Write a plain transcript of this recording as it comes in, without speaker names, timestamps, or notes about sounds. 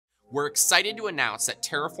We're excited to announce that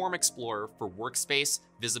Terraform Explorer for Workspace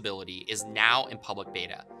visibility is now in public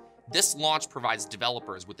beta. This launch provides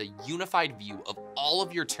developers with a unified view of all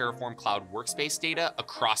of your Terraform Cloud Workspace data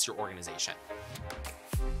across your organization.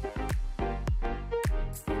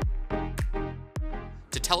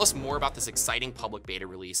 To tell us more about this exciting public beta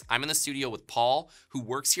release, I'm in the studio with Paul, who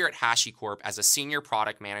works here at HashiCorp as a senior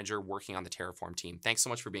product manager working on the Terraform team. Thanks so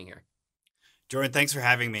much for being here. Jordan, thanks for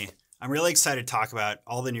having me. I'm really excited to talk about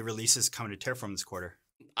all the new releases coming to Terraform this quarter.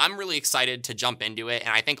 I'm really excited to jump into it, and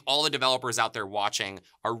I think all the developers out there watching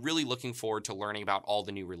are really looking forward to learning about all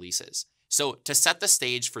the new releases. So to set the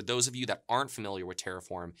stage for those of you that aren't familiar with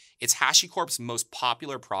Terraform, it's HashiCorp's most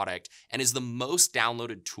popular product and is the most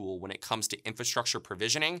downloaded tool when it comes to infrastructure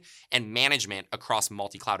provisioning and management across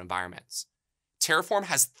multi-cloud environments. Terraform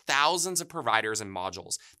has thousands of providers and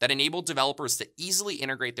modules that enable developers to easily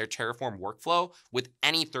integrate their Terraform workflow with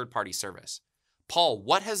any third-party service. Paul,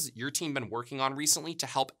 what has your team been working on recently to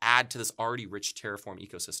help add to this already rich Terraform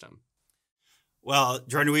ecosystem? Well,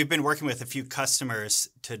 Jordan, we've been working with a few customers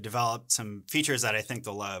to develop some features that I think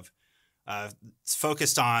they'll love. It's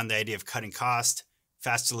focused on the idea of cutting cost,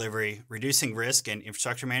 fast delivery, reducing risk, and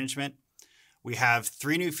infrastructure management. We have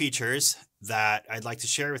 3 new features that I'd like to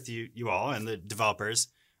share with you all and the developers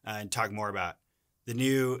and talk more about. The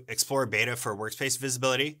new Explorer beta for workspace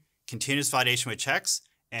visibility, continuous validation with checks,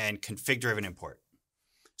 and config-driven import.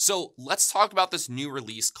 So let's talk about this new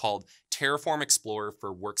release called Terraform Explorer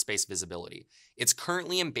for Workspace Visibility. It's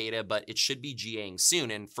currently in beta, but it should be GAing soon.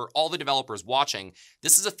 And for all the developers watching,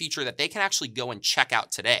 this is a feature that they can actually go and check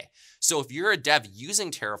out today. So if you're a dev using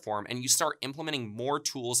Terraform and you start implementing more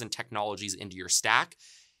tools and technologies into your stack,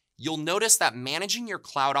 you'll notice that managing your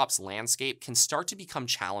CloudOps landscape can start to become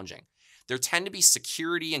challenging. There tend to be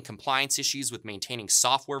security and compliance issues with maintaining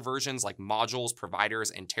software versions like modules, providers,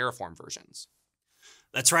 and Terraform versions.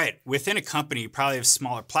 That's right. Within a company, you probably have a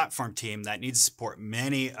smaller platform team that needs to support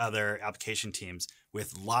many other application teams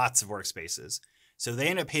with lots of workspaces. So they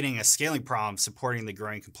end up hitting a scaling problem supporting the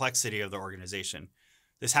growing complexity of the organization.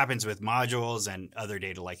 This happens with modules and other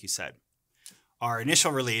data, like you said. Our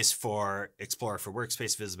initial release for Explorer for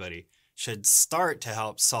Workspace Visibility should start to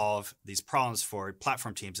help solve these problems for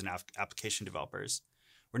platform teams and application developers.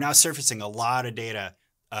 We're now surfacing a lot of data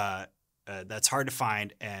that's hard to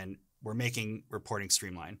find, and we're making reporting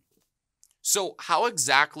streamlined. So how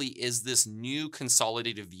exactly is this new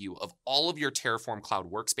consolidated view of all of your Terraform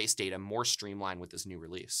Cloud Workspace data more streamlined with this new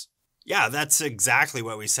release? Yeah, that's exactly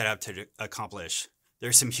what we set out to accomplish.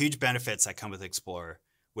 There's some huge benefits that come with Explorer.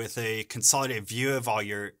 With a consolidated view of all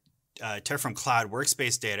your Terraform Cloud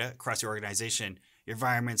Workspace data across your organization, your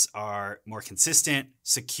environments are more consistent,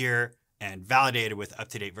 secure, and validated with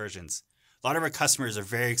up-to-date versions. A lot of our customers are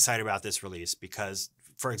very excited about this release because,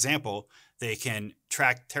 for example, they can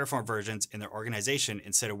track Terraform versions in their organization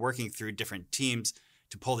instead of working through different teams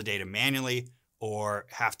to pull the data manually or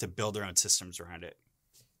have to build their own systems around it.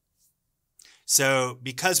 So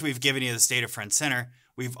because we've given you this data front and center,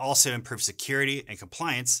 we've also improved security and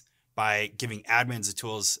compliance by giving admins the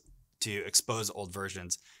tools to expose old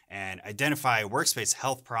versions and identify workspace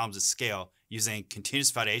health problems at scale using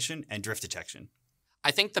continuous validation and drift detection. I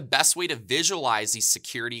think the best way to visualize these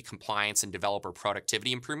security, compliance, and developer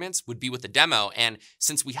productivity improvements would be with a demo. And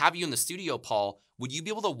since we have you in the studio, Paul, would you be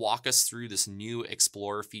able to walk us through this new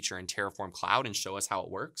Explorer feature in Terraform Cloud and show us how it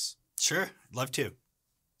works? Sure, I'd love to.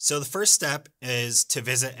 So the first step is to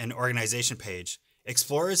visit an organization page.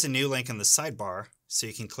 Explorer is a new link in the sidebar, so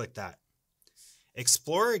you can click that.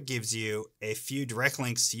 Explorer gives you a few direct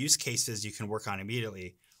links to use cases you can work on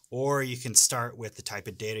immediately, or you can start with the type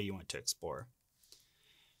of data you want to explore.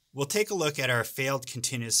 We'll take a look at our failed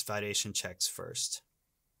continuous validation checks first.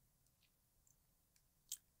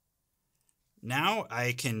 Now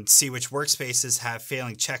I can see which workspaces have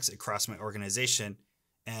failing checks across my organization,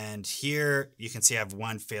 and here you can see I have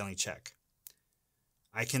one failing check.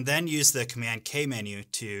 I can then use the Command K menu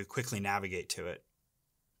to quickly navigate to it.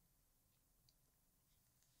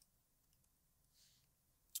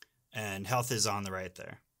 And health is on the right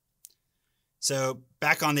there. So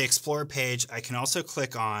back on the Explorer page, I can also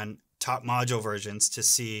click on top module versions to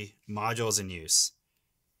see modules in use.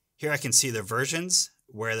 Here I can see the versions,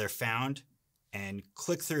 where they're found, and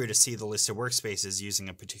click through to see the list of workspaces using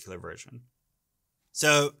a particular version.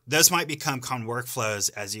 So those might become common workflows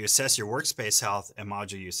as you assess your workspace health and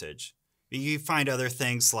module usage. You can find other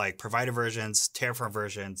things like provider versions, Terraform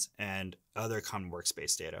versions, and other common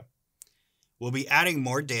workspace data. We'll be adding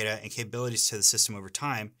more data and capabilities to the system over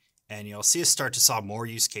time, and you'll see us start to solve more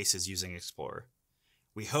use cases using Explorer.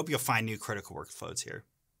 We hope you'll find new critical workflows here.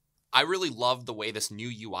 I really love the way this new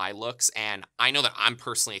UI looks, and I know that I'm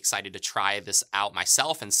personally excited to try this out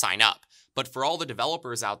myself and sign up. But for all the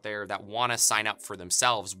developers out there that want to sign up for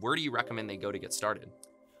themselves, where do you recommend they go to get started?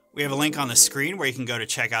 We have a link on the screen where you can go to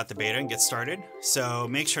check out the beta and get started. So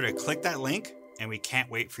make sure to click that link, and we can't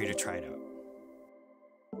wait for you to try it out.